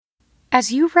As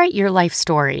you write your life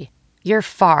story, you're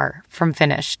far from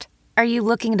finished. Are you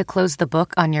looking to close the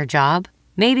book on your job?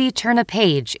 Maybe turn a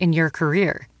page in your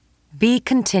career? Be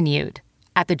continued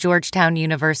at the Georgetown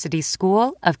University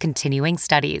School of Continuing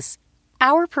Studies.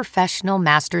 Our professional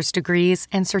master's degrees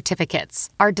and certificates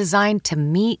are designed to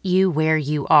meet you where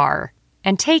you are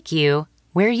and take you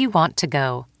where you want to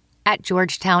go. At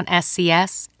Georgetown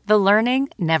SCS, the learning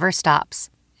never stops,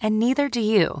 and neither do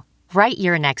you. Write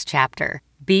your next chapter.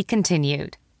 Be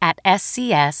continued at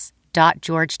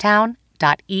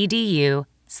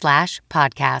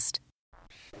scs.georgetown.edu/podcast.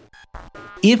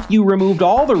 If you removed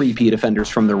all the repeat offenders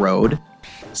from the road,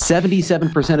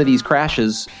 77% of these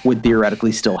crashes would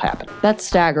theoretically still happen. That's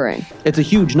staggering. It's a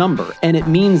huge number, and it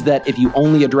means that if you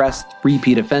only address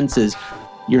repeat offenses,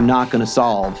 you're not going to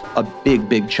solve a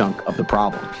big chunk of the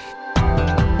problem.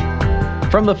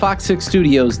 From the Fox 6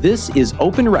 studios, this is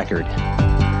Open Record.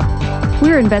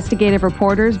 We're investigative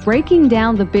reporters breaking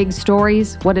down the big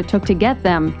stories, what it took to get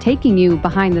them, taking you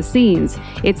behind the scenes.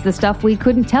 It's the stuff we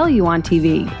couldn't tell you on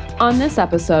TV. On this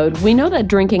episode, we know that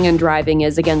drinking and driving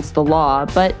is against the law,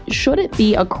 but should it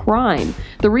be a crime?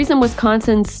 The reason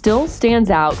Wisconsin still stands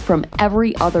out from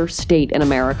every other state in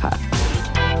America.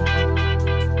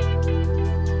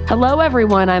 Hello,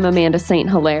 everyone. I'm Amanda St.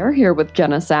 Hilaire here with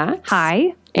Jenna Sachs.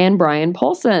 Hi. And Brian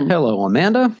Polson. Hello,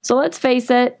 Amanda. So let's face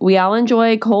it, we all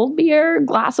enjoy cold beer,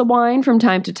 glass of wine from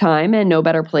time to time, and no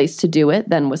better place to do it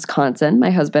than Wisconsin.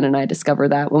 My husband and I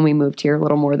discovered that when we moved here a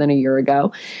little more than a year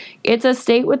ago. It's a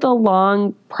state with a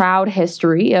long, proud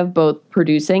history of both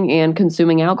producing and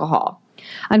consuming alcohol.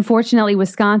 Unfortunately,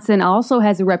 Wisconsin also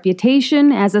has a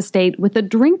reputation as a state with a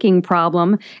drinking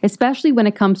problem, especially when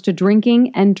it comes to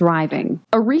drinking and driving.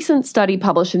 A recent study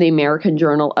published in the American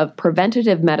Journal of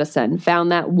Preventative Medicine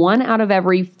found that 1 out of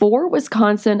every 4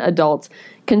 Wisconsin adults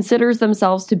considers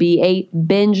themselves to be a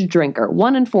binge drinker.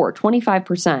 1 in 4,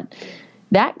 25%.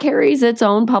 That carries its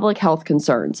own public health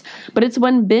concerns. But it's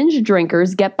when binge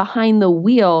drinkers get behind the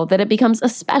wheel that it becomes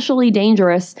especially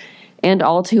dangerous and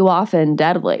all too often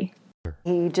deadly.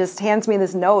 He just hands me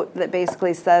this note that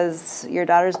basically says, your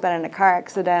daughter's been in a car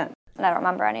accident. And I don't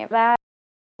remember any of that.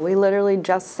 We literally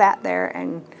just sat there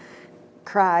and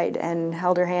cried and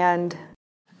held her hand.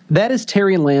 That is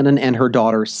Terry Landon and her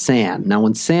daughter, Sam. Now,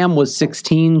 when Sam was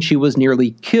 16, she was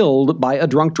nearly killed by a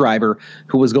drunk driver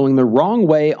who was going the wrong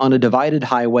way on a divided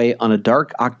highway on a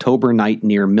dark October night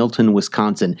near Milton,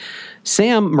 Wisconsin.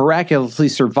 Sam miraculously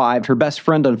survived. Her best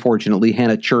friend, unfortunately,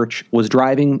 Hannah Church, was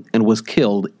driving and was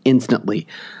killed instantly.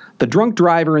 The drunk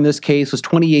driver in this case was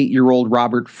 28-year-old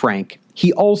Robert Frank.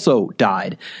 He also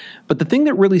died. But the thing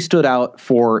that really stood out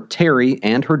for Terry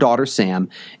and her daughter Sam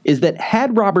is that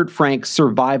had Robert Frank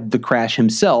survived the crash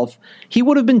himself, he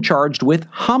would have been charged with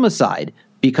homicide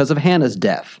because of Hannah's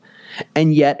death.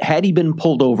 And yet, had he been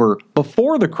pulled over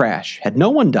before the crash, had no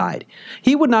one died,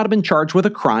 he would not have been charged with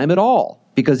a crime at all.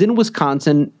 Because in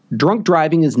Wisconsin, drunk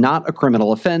driving is not a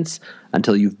criminal offense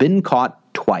until you've been caught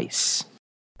twice.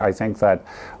 I think that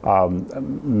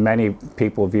many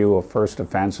people view a first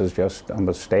offense as just a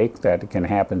mistake that can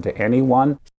happen to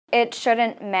anyone. It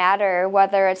shouldn't matter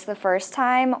whether it's the first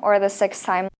time or the 6th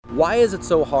time. Why is it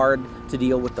so hard to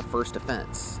deal with the first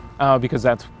offense? Because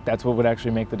that's what would actually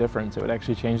make the difference. It would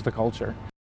actually change the culture.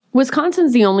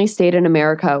 Wisconsin's the only state in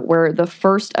America where the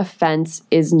first offense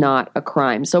is not a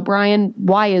crime. So, Brian,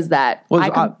 why is that?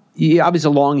 Well, obviously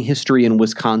a long history in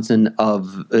Wisconsin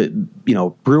of,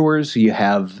 brewers. You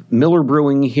have Miller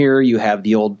Brewing here. You have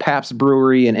the old Pabst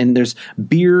Brewery. And there's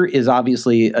beer is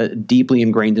obviously deeply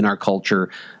ingrained in our culture.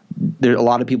 There, a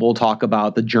lot of people talk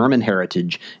about the German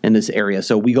heritage in this area.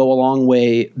 So we go a long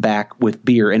way back with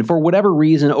beer. And for whatever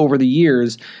reason, over the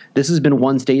years, this has been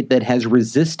one state that has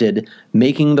resisted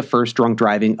making the first drunk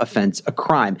driving offense a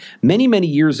crime. Many, many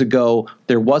years ago,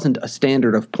 there wasn't a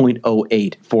standard of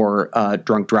 0.08 for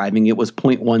drunk driving. It was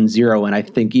 0.10. And I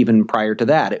think even prior to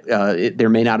that, there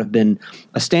may not have been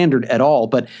a standard at all.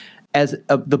 But as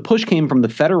the push came from the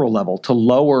federal level to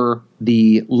lower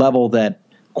the level that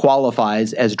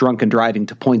qualifies as drunken driving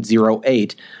to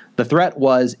 0.08. The threat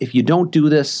was, if you don't do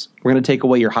this, we're going to take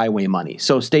away your highway money.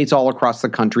 So states all across the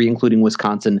country, including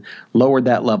Wisconsin, lowered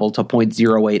that level to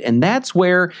 0.08. And that's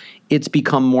where it's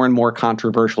become more and more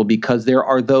controversial, because there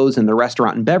are those in the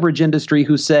restaurant and beverage industry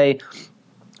who say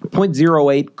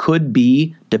 0.08 could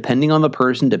be, depending on the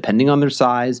person, depending on their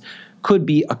size, could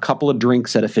be a couple of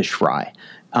drinks at a fish fry.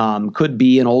 Could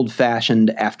be an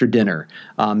old-fashioned after dinner.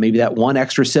 Maybe that one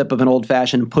extra sip of an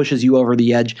old-fashioned pushes you over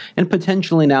the edge, and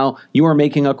potentially now you are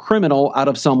making a criminal out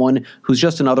of someone who's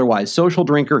just an otherwise social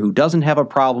drinker, who doesn't have a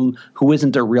problem, who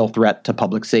isn't a real threat to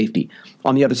public safety.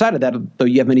 On the other side of that, though,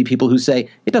 you have many people who say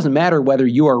it doesn't matter whether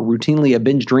you are routinely a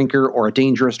binge drinker or a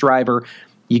dangerous driver.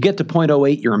 You get to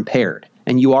 0.08, you're impaired,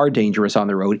 and you are dangerous on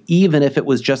the road, even if it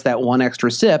was just that one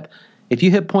extra sip. If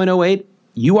you hit 0.08,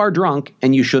 you are drunk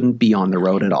and you shouldn't be on the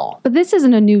road at all. But this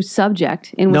isn't a new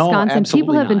subject in Wisconsin. Absolutely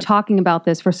People have been talking about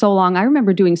this for so long. I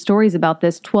remember doing stories about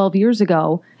this 12 years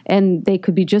ago, and they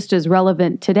could be just as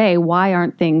relevant today. Why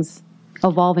aren't things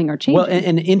evolving or changing? Well,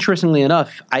 and interestingly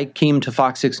enough, I came to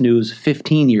Fox 6 News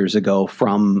 15 years ago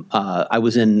from, I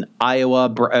was in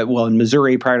Iowa, in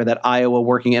Missouri prior to that, Iowa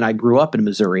working, and I grew up in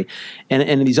Missouri. And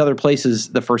in these other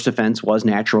places, the first offense was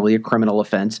naturally a criminal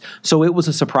offense. So it was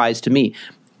a surprise to me.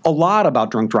 A lot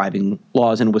about drunk driving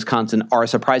laws in Wisconsin are a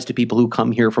surprise to people who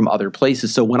come here from other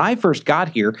places. So when I first got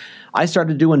here, I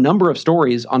started to do a number of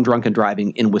stories on drunken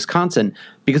driving in Wisconsin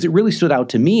because it really stood out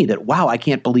to me that, wow, I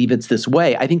can't believe it's this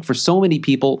way. I think for so many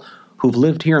people who've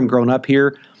lived here and grown up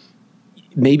here,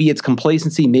 maybe it's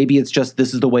complacency, maybe it's just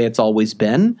this is the way it's always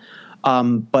been.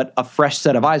 But a fresh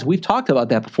set of eyes, we've talked about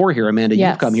that before here, Amanda,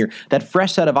 Yes. You've come here. That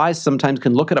fresh set of eyes sometimes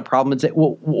can look at a problem and say,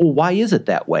 well, why is it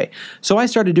that way? So I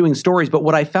started doing stories, but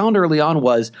what I found early on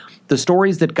was the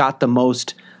stories that got the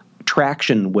most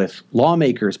traction with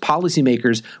lawmakers,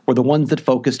 policymakers, were the ones that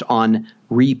focused on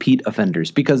repeat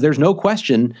offenders. Because there's no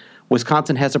question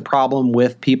Wisconsin has a problem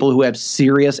with people who have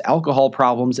serious alcohol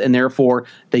problems, and therefore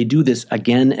they do this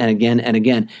again and again and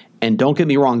again. And don't get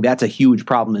me wrong, that's a huge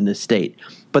problem in this state.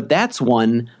 But that's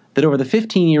one that over the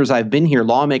 15 years I've been here,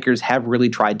 lawmakers have really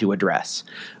tried to address.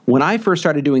 When I first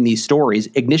started doing these stories,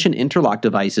 ignition interlock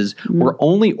devices were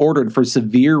only ordered for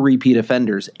severe repeat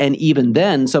offenders. And even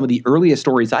then, some of the earliest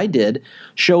stories I did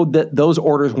showed that those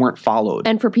orders weren't followed.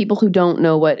 And for people who don't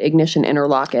know what ignition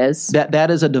interlock is, That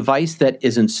is a device that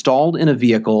is installed in a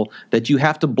vehicle that you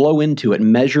have to blow into. It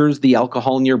measures the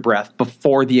alcohol in your breath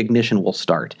before the ignition will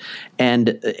start.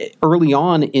 And early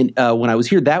on, when I was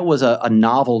here, that was a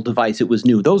novel device. It was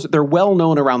new. They're well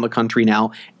known around the country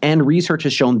now, and research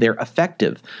has shown they're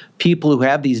effective. People who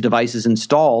have these devices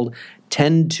installed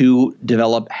tend to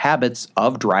develop habits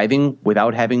of driving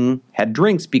without having had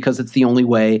drinks because it's the only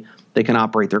way they can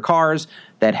operate their cars.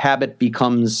 That habit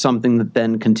becomes something that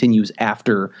then continues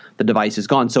after the device is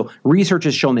gone. So research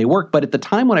has shown they work, but at the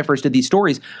time when I first did these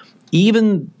stories,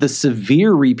 even the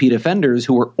severe repeat offenders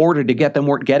who were ordered to get them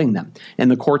weren't getting them, and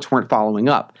the courts weren't following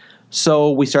up.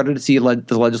 So we started to see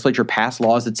the legislature pass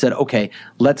laws that said, okay,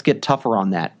 let's get tougher on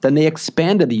that. Then they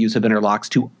expanded the use of interlocks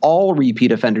to all repeat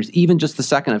offenders, even just the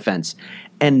second offense.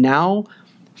 And now,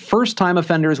 first-time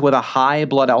offenders with a high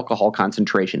blood alcohol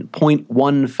concentration,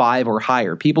 0.15 or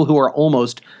higher, people who are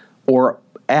almost or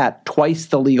at twice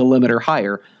the legal limit or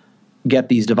higher, get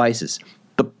these devices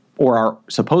or are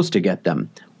supposed to get them.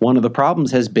 One of the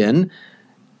problems has been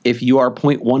if you are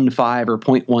 0.15 or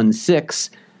 0.16,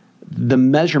 the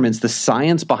measurements, the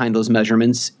science behind those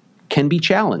measurements can be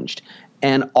challenged.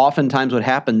 And oftentimes what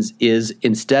happens is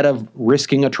instead of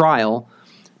risking a trial,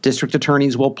 district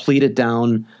attorneys will plead it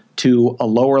down to a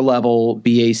lower level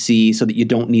BAC so that you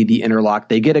don't need the interlock.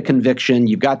 They get a conviction.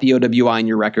 You've got the OWI in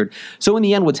your record. So in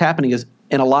the end, what's happening is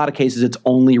in a lot of cases, it's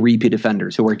only repeat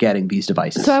offenders who are getting these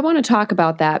devices. So I want to talk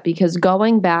about that because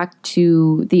going back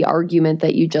to the argument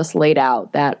that you just laid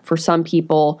out, that for some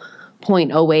people,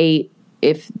 0.08,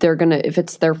 if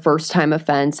it's their first time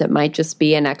offense, it might just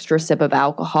be an extra sip of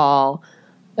alcohol,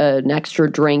 an extra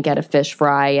drink at a fish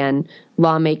fry, and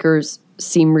lawmakers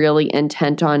seem really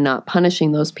intent on not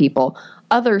punishing those people.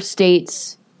 Other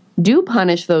states do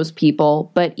punish those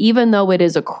people, but even though it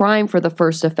is a crime for the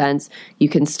first offense, you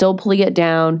can still plea it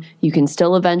down. You can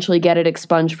still eventually get it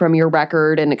expunged from your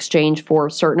record in exchange for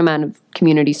a certain amount of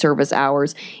community service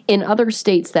hours. In other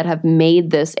states that have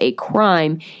made this a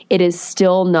crime, it is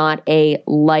still not a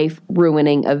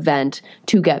life-ruining event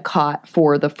to get caught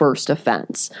for the first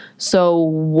offense. So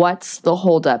what's the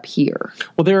holdup here?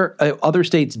 Well, other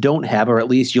states don't have, or at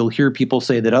least you'll hear people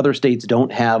say that other states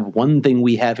don't have one thing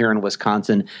we have here in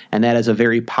Wisconsin, and that is a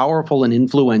very powerful and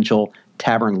influential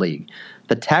Tavern League.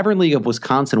 The Tavern League of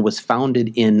Wisconsin was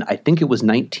founded in, I think it was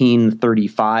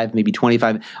 1935, maybe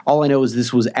 25. All I know is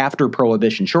this was after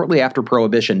Prohibition. Shortly after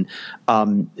Prohibition,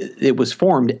 it was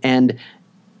formed. And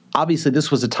obviously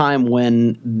this was a time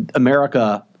when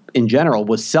America in general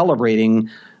was celebrating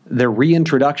the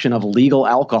reintroduction of legal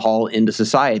alcohol into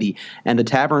society. And the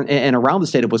tavern, and around the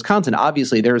state of Wisconsin,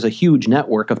 obviously there's a huge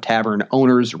network of tavern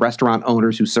owners, restaurant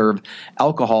owners who serve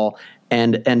alcohol.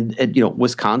 And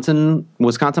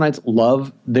Wisconsinites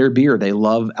love their beer. They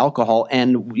love alcohol.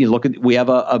 And we have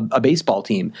a baseball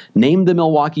team. Name the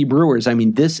Milwaukee Brewers. I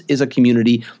mean, this is a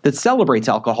community that celebrates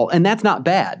alcohol, and that's not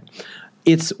bad.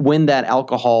 It's when that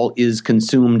alcohol is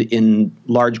consumed in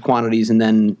large quantities and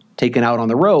then taken out on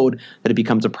the road that it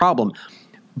becomes a problem.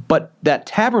 But that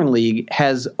Tavern League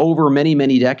has, over many,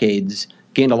 many decades,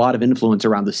 gained a lot of influence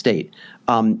around the state.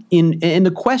 And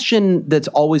the question that's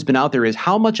always been out there is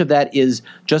how much of that is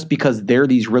just because they're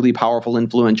these really powerful,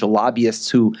 influential lobbyists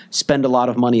who spend a lot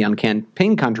of money on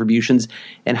campaign contributions,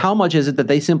 and how much is it that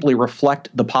they simply reflect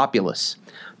the populace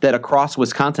that across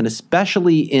Wisconsin,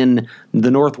 especially in the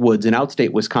Northwoods in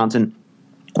outstate Wisconsin,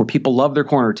 where people love their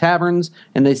corner taverns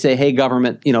and they say, hey,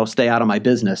 government, stay out of my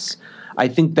business. I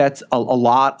think that's a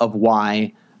lot of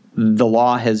why the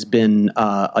law has been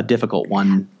a difficult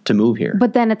one to move here.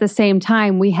 But then at the same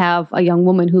time, we have a young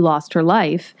woman who lost her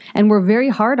life, and we're very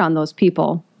hard on those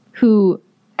people who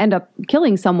end up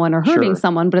killing someone or hurting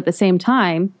someone. But at the same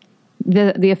time,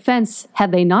 the offense,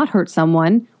 had they not hurt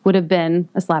someone, would have been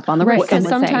a slap on the wrist. Because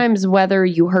sometimes whether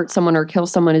you hurt someone or kill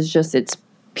someone is just, it's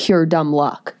pure dumb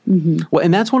luck. Mm-hmm. Well,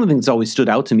 and that's one of the things that always stood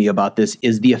out to me about this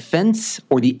is the offense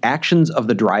or the actions of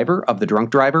the driver, of the drunk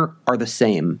driver, are the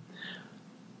same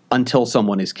until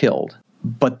someone is killed.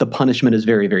 But the punishment is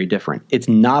very, very different. It's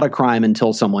not a crime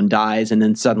until someone dies, and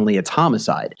then suddenly it's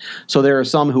homicide. So there are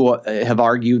some who have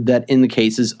argued that in the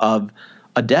cases of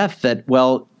a death that,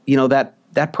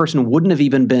 that person wouldn't have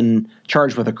even been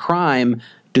charged with a crime.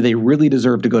 Do they really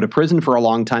deserve to go to prison for a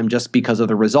long time just because of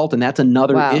the result? And that's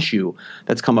another issue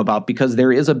that's come about, because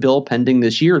there is a bill pending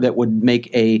this year that would make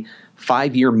a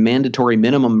 5-year mandatory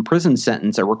minimum prison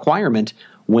sentence a requirement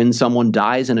when someone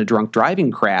dies in a drunk driving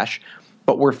crash.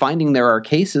 But we're finding there are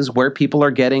cases where people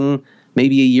are getting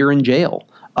maybe a year in jail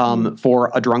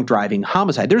for a drunk driving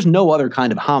homicide. There's no other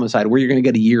kind of homicide where you're going to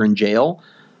get a year in jail.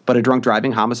 But a drunk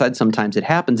driving homicide, sometimes it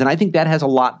happens. And I think that has a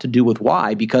lot to do with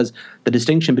why, because the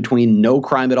distinction between no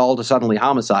crime at all to suddenly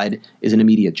homicide is an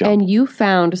immediate jump. And you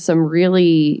found some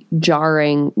really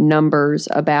jarring numbers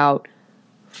about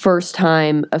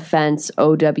first-time offense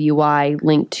OWI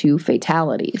linked to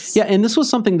fatalities. Yeah, and this was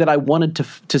something that I wanted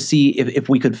to see if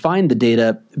we could find the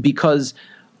data, because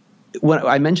when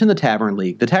I mentioned the Tavern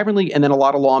League, and then a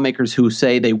lot of lawmakers who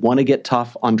say they want to get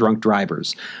tough on drunk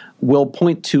drivers will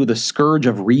point to the scourge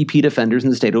of repeat offenders in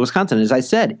the state of Wisconsin. As I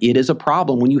said, it is a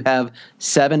problem when you have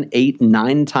 7, 8,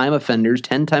 9-time offenders,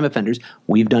 10-time offenders.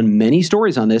 We've done many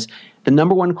stories on this. The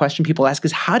number one question people ask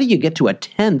is, how do you get to a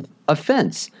 10th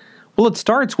offense? Well, it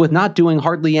starts with not doing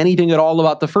hardly anything at all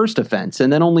about the first offense,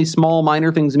 and then only small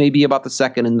minor things maybe about the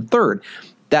second and the third.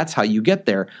 That's how you get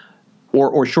there.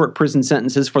 Or short prison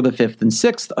sentences for the 5th and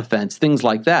 6th offense, things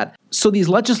like that. So these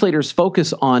legislators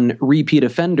focus on repeat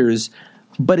offenders,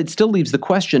 but it still leaves the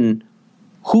question,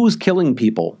 who's killing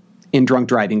people in drunk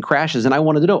driving crashes? And I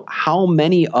wanted to know, how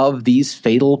many of these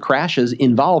fatal crashes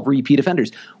involve repeat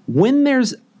offenders? When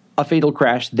there's a fatal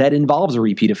crash that involves a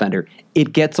repeat offender,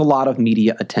 it gets a lot of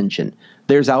media attention.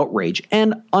 There's outrage,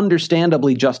 and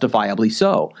understandably, justifiably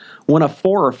so. When a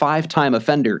 4 or 5-time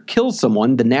offender kills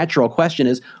someone, the natural question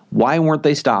is, why weren't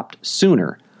they stopped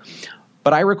sooner?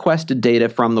 But I requested data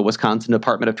from the Wisconsin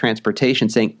Department of Transportation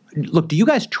saying, look, do you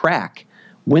guys track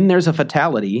when there's a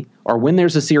fatality or when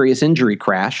there's a serious injury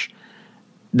crash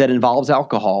that involves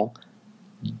alcohol?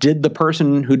 Did the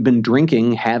person who'd been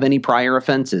drinking have any prior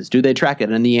offenses? Do they track it?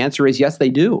 And the answer is yes, they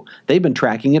do. They've been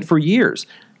tracking it for years.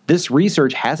 This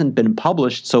research hasn't been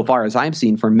published, so far as I've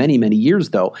seen, for many, many years,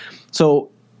 though.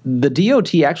 So the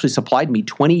DOT actually supplied me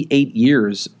 28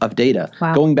 years of data,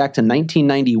 going back to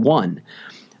 1991,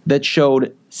 that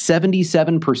showed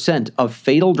 77% of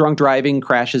fatal drunk driving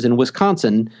crashes in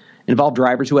Wisconsin involved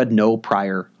drivers who had no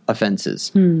prior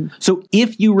offenses. So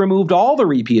if you removed all the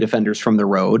repeat offenders from the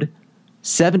road,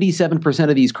 77%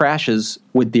 of these crashes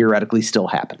would theoretically still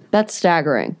happen. That's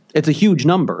staggering. It's a huge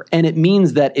number. And it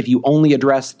means that if you only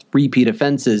address repeat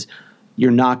offenses,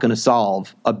 you're not going to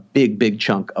solve a big, big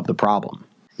chunk of the problem.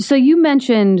 So you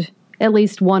mentioned at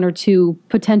least 1 or 2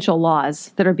 potential laws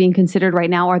that are being considered right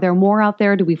now. Are there more out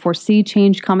there? Do we foresee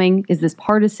change coming? Is this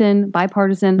partisan,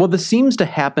 bipartisan? Well, this seems to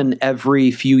happen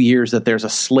every few years, that there's a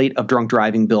slate of drunk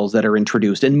driving bills that are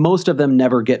introduced, and most of them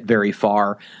never get very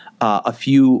far. A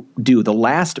few do. The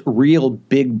last real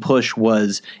big push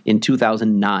was in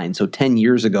 2009, so 10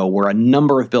 years ago, where a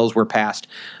number of bills were passed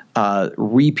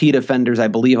repeat offenders. I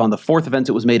believe on the fourth offense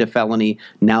it was made a felony.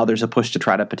 Now there's a push to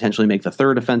try to potentially make the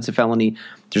third offense a felony.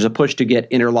 There's a push to get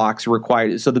interlocks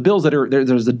required. So the bills that are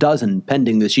there's a dozen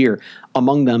pending this year.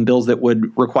 Among them, bills that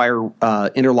would require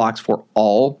interlocks for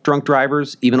all drunk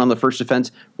drivers, even on the first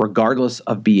offense, regardless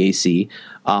of BAC.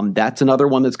 That's another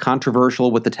one that's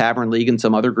controversial with the Tavern League and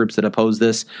some other groups that oppose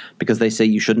this because they say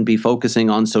you shouldn't be focusing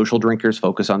on social drinkers,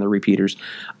 focus on the repeaters.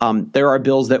 There are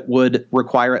bills that would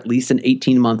require at least an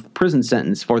 18-month prison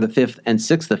sentence for the fifth and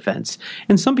sixth offense.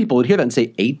 And some people would hear that and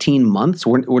say 18 months?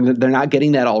 They're not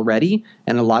getting that already?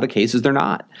 And in a lot of cases, they're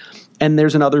not. And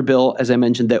there's another bill, as I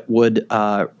mentioned, that would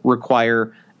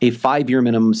require a 5-year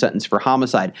minimum sentence for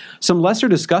homicide. Some lesser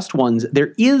discussed ones,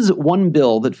 there is one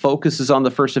bill that focuses on the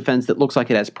first offense that looks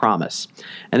like it has promise.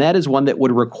 And that is one that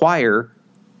would require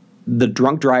the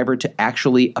drunk driver to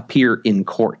actually appear in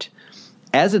court.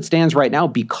 As it stands right now,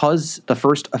 because the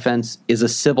first offense is a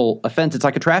civil offense, it's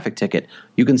like a traffic ticket.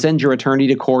 You can send your attorney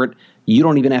to court. You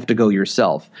don't even have to go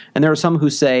yourself. And there are some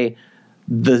who say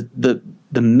the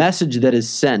message that is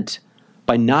sent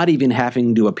by not even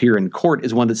having to appear in court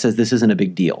is one that says this isn't a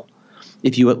big deal.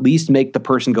 If you at least make the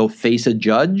person go face a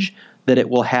judge, that it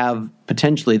will have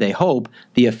potentially, they hope,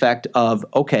 the effect of,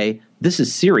 okay, this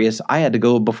is serious. I had to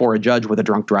go before a judge with a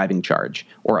drunk driving charge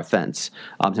or offense.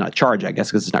 It's not a charge, I guess,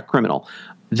 because it's not criminal.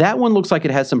 That one looks like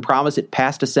it has some promise. It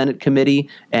passed a Senate committee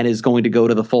and is going to go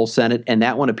to the full Senate, and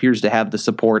that one appears to have the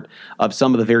support of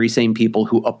some of the very same people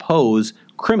who oppose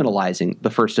criminalizing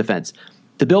the first offense.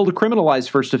 The bill to criminalize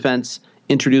first offense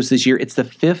introduced this year. It's the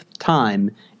 5th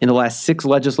time in the last 6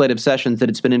 legislative sessions that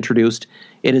it's been introduced.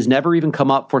 It has never even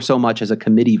come up for so much as a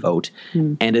committee vote.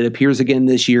 And it appears again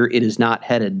this year it is not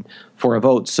headed for a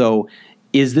vote. So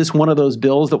is this one of those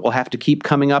bills that will have to keep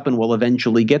coming up and will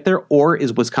eventually get there? Or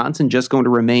is Wisconsin just going to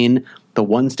remain the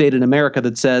one state in America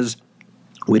that says,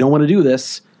 we don't want to do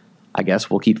this? I guess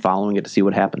we'll keep following it to see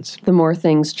what happens. The more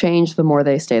things change, the more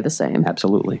they stay the same.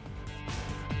 Absolutely.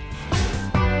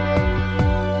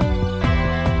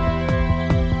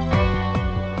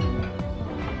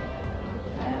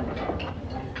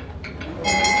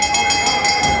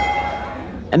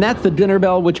 And that's the dinner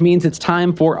bell, which means it's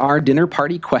time for our dinner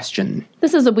party question.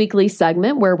 This is a weekly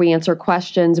segment where we answer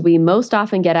questions we most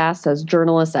often get asked as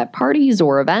journalists at parties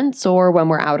or events or when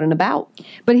we're out and about.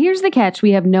 But here's the catch.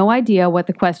 We have no idea what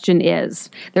the question is.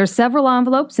 There are several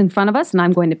envelopes in front of us, and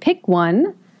I'm going to pick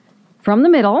one from the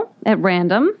middle at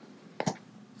random.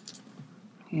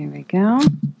 Here we go.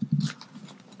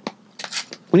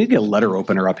 We need to get a letter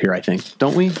opener up here, I think,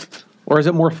 don't we? Or is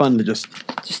it more fun to just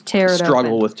tear it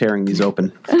struggle open with tearing these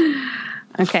open?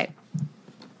 Okay.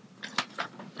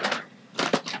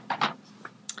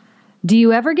 Do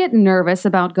you ever get nervous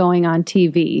about going on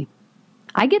TV?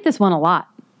 I get this one a lot.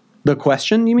 The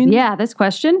question, you mean? Yeah, this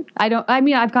question.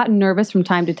 I've gotten nervous from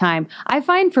time to time. I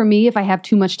find for me, if I have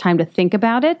too much time to think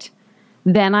about it,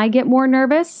 then I get more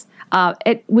nervous.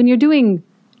 When you're doing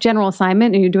general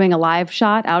assignment and you're doing a live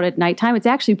shot out at nighttime, it's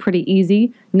actually pretty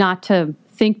easy not to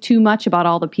think too much about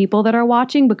all the people that are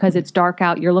watching because it's dark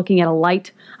out. You're looking at a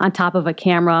light on top of a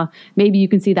camera. Maybe you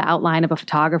can see the outline of a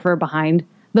photographer behind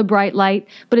the bright light,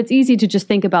 but it's easy to just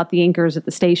think about the anchors at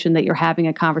the station that you're having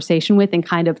a conversation with and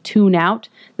kind of tune out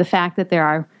the fact that there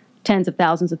are tens of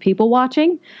thousands of people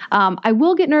watching. I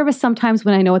will get nervous sometimes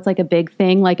when I know it's like a big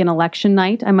thing, like an election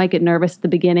night. I might get nervous at the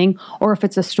beginning, or if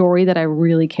it's a story that I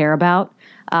really care about,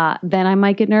 then I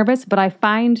might get nervous. But I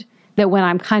find that when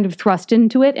I'm kind of thrust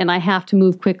into it and I have to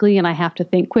move quickly and I have to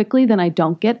think quickly, then I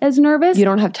don't get as nervous. You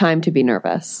don't have time to be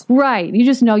nervous. Right. You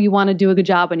just know you want to do a good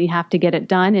job and you have to get it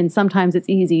done. And sometimes it's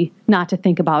easy not to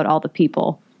think about all the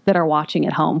people that are watching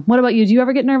at home. What about you? Do you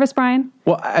ever get nervous, Brian?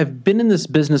 Well, I've been in this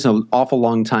business an awful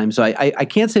long time, so I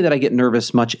can't say that I get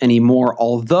nervous much anymore,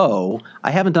 although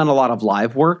I haven't done a lot of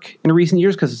live work in recent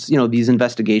years because, these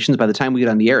investigations, by the time we get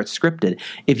on the air, it's scripted.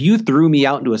 If you threw me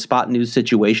out into a spot news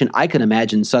situation, I can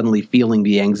imagine suddenly feeling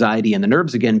the anxiety and the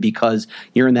nerves again because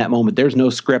you're in that moment. There's no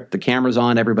script. The camera's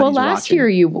on. Everybody's watching. Well, last year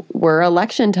you were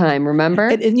election time, remember?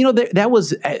 And that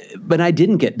was, but I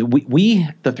didn't get, we,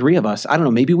 the three of us, I don't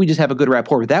know, maybe we just have a good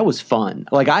rapport, but that was fun.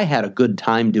 Like, I had a good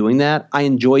time doing that. I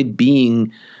enjoyed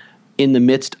being in the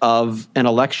midst of an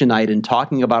election night and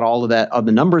talking about all of that, of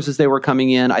the numbers as they were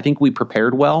coming in. I think we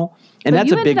prepared well. And but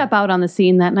you ended up out on the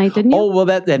scene that night, didn't you? Oh, well,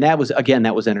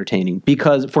 that was entertaining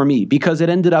because it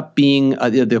ended up being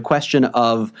the question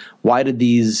of why did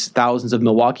these thousands of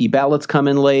Milwaukee ballots come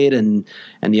in late, and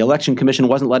the election commission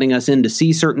wasn't letting us in to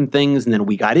see certain things, and then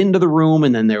we got into the room,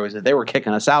 and then they were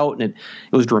kicking us out, and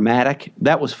it was dramatic.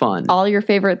 That was fun. All your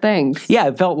favorite things. Yeah,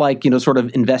 it felt like sort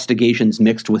of investigations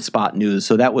mixed with spot news.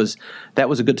 So that was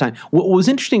a good time. What was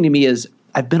interesting to me is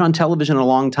I've been on television a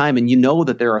long time, and you know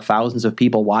that there are thousands of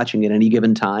people watching at any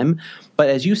given time. But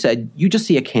as you said, you just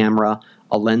see a camera,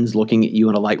 a lens looking at you,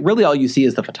 and a light. Really, all you see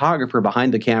is the photographer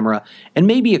behind the camera, and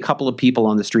maybe a couple of people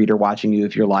on the street are watching you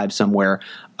if you're live somewhere.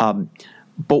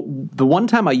 But the one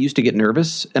time I used to get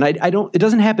nervous, and I don't, it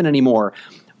doesn't happen anymore,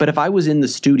 but if I was in the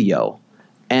studio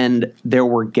and there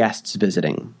were guests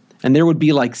visiting, and there would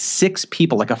be like 6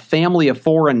 people, like a family of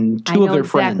 4 and 2 of their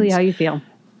friends. I know exactly how you feel.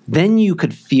 Then you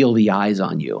could feel the eyes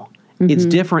on you. It's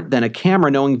different than a camera,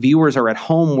 knowing viewers are at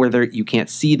home where you can't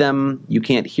see them, you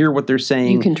can't hear what they're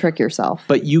saying. You can trick yourself.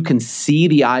 But you can see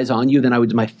the eyes on you, then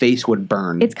my face would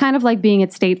burn. It's kind of like being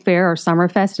at State Fair or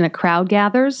Summerfest and a crowd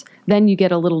gathers. Then you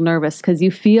get a little nervous because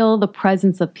you feel the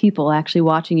presence of people actually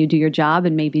watching you do your job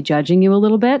and maybe judging you a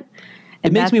little bit.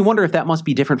 It makes me wonder if that must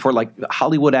be different for like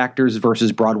Hollywood actors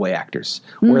versus Broadway actors,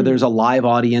 where there's a live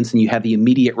audience and you have the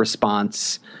immediate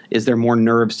response. Is there more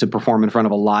nerves to perform in front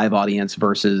of a live audience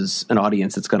versus an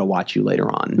audience that's going to watch you later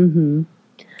on?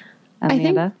 I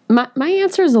think my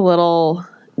answer is a little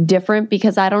different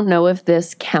because I don't know if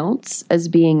this counts as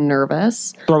being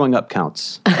nervous. Throwing up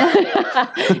counts.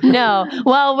 No.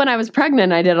 Well, when I was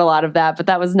pregnant, I did a lot of that, but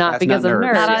that was not because of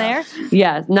nerves. Not on air?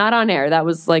 Yeah, not on air. That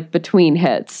was like between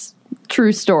hits.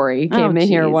 True story. Came in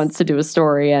here once to do a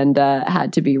story and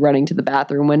had to be running to the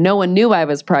bathroom when no one knew I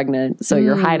was pregnant. So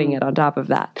you're hiding it on top of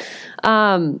that.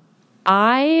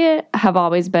 I have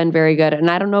always been very good,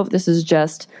 and I don't know if this is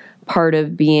just part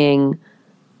of being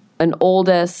an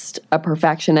oldest, a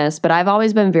perfectionist, but I've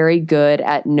always been very good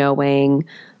at knowing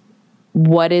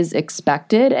what is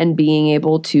expected and being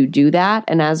able to do that.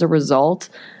 And as a result,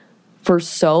 for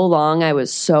so long, I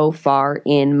was so far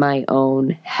in my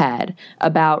own head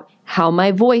about how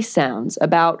my voice sounds,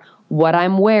 about what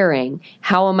I'm wearing,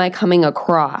 how am I coming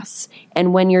across.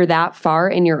 And when you're that far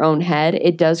in your own head,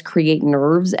 it does create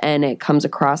nerves and it comes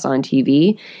across on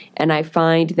TV. And I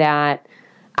find that,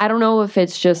 I don't know if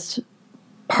it's just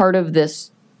part of this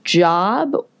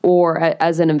job or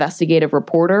as an investigative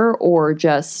reporter or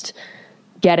just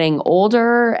getting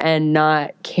older and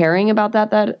not caring about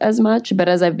that as much. But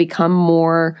as I've become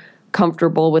more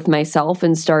comfortable with myself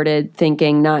and started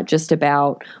thinking not just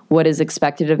about what is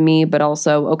expected of me, but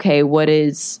also, okay, what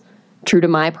is true to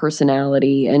my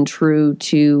personality and true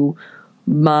to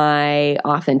my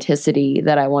authenticity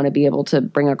that I want to be able to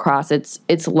bring across,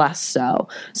 it's less so.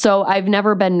 So I've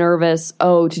never been nervous,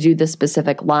 to do this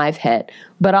specific live hit,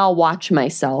 but I'll watch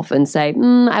myself and say,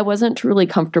 I wasn't truly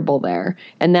comfortable there.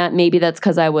 And that's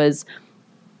because I was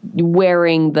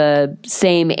wearing the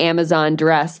same Amazon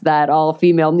dress that all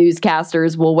female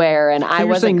newscasters will wear, and I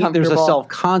wasn't comfortable. There's a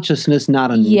self-consciousness, not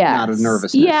a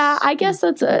nervousness. Yeah, I guess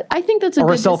I think that's a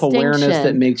good self-awareness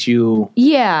that makes you.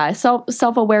 Yeah,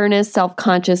 self-awareness,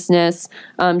 self-consciousness,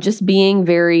 just being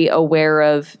very aware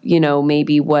of,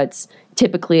 maybe what's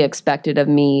typically expected of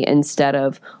me instead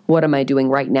of what am I doing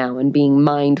right now, and being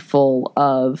mindful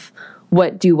of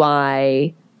what do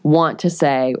I want to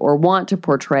say or want to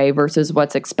portray versus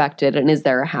what's expected, and is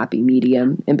there a happy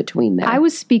medium in between there? I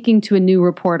was speaking to a new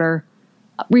reporter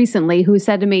recently who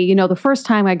said to me, the first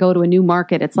time I go to a new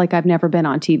market, it's like I've never been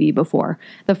on TV before.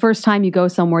 The first time you go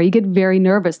somewhere, you get very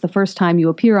nervous. The first time you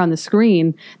appear on the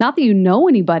screen, not that you know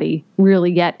anybody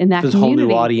really yet in that community. This whole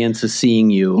new audience is seeing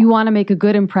you. You want to make a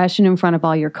good impression in front of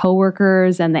all your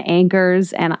coworkers and the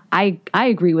anchors, and I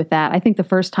agree with that. I think the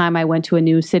first time I went to a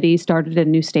new city, started a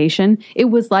new station, it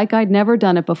was like I'd never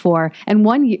done it before. And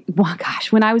when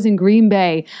I was in Green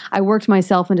Bay, I worked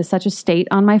myself into such a state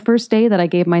on my first day that I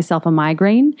gave myself a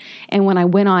migraine. And when I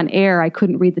went on air, I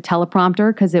couldn't read the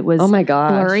teleprompter because it was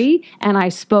blurry, and I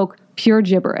spoke pure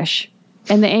gibberish.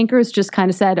 And the anchors just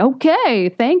kind of said, "Okay,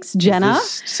 thanks, Jenna."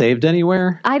 Is this saved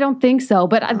anywhere? I don't think so,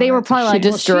 but they were probably like,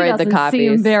 destroyed the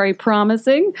copies. Seem very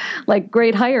promising. Like,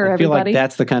 great hire, everybody. I feel like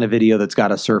that's the kind of video that's got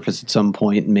to surface at some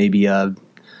point, maybe a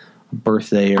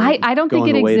birthday or I don't think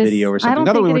it away exists. video or something. I don't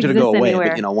Not that think we want it you to go exists away,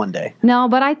 anywhere. but one day. No,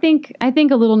 but I think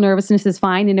a little nervousness is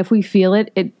fine, and if we feel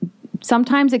it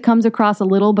sometimes it comes across a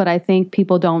little, but I think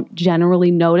people don't generally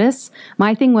notice.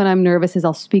 My thing when I'm nervous is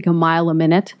I'll speak a mile a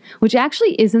minute, which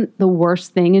actually isn't the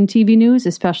worst thing in TV news,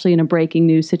 especially in a breaking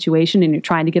news situation and you're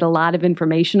trying to get a lot of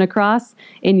information across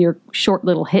in your short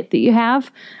little hit that you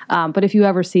have. But if you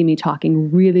ever see me talking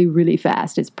really, really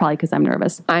fast, it's probably because I'm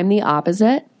nervous. I'm the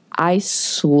opposite. I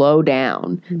slow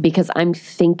down because I'm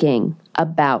thinking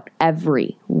about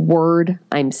every word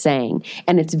I'm saying,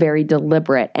 and it's very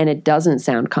deliberate and it doesn't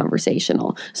sound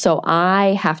conversational. So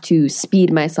I have to speed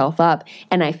myself up,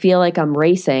 and I feel like I'm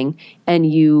racing,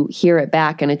 and you hear it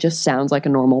back and it just sounds like a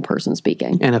normal person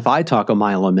speaking. And if I talk a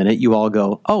mile a minute, you all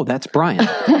go, "Oh, that's Brian,"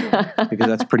 because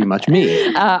that's pretty much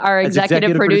me. Our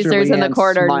executive producers in the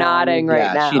corner smiling. nodding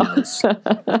right now. She knows.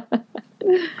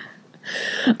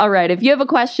 All right. If you have a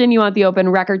question you want the Open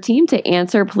Record team to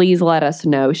answer, please let us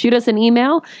know. Shoot us an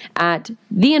email at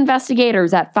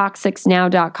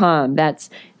theinvestigators@fox6now.com. That's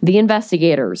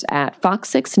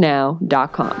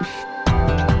theinvestigators@fox6now.com.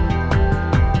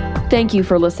 Thank you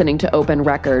for listening to Open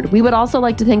Record. We would also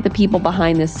like to thank the people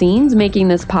behind the scenes making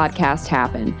this podcast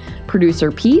happen.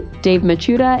 Producer Pete, Dave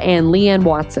Machuda, and Leanne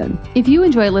Watson. If you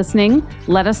enjoy listening,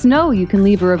 let us know. You can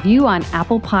leave a review on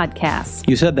Apple Podcasts.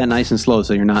 You said that nice and slow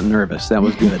so you're not nervous. That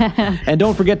was good. And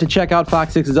don't forget to check out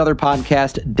Fox 6's other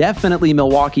podcast, Definitely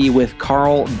Milwaukee, with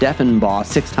Carl Deffenbaugh,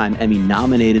 6-time Emmy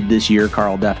nominated this year,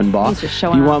 Carl Deffenbaugh. He's just If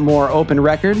showing you up. want more Open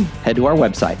Record, head to our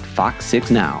website,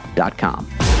 fox6now.com.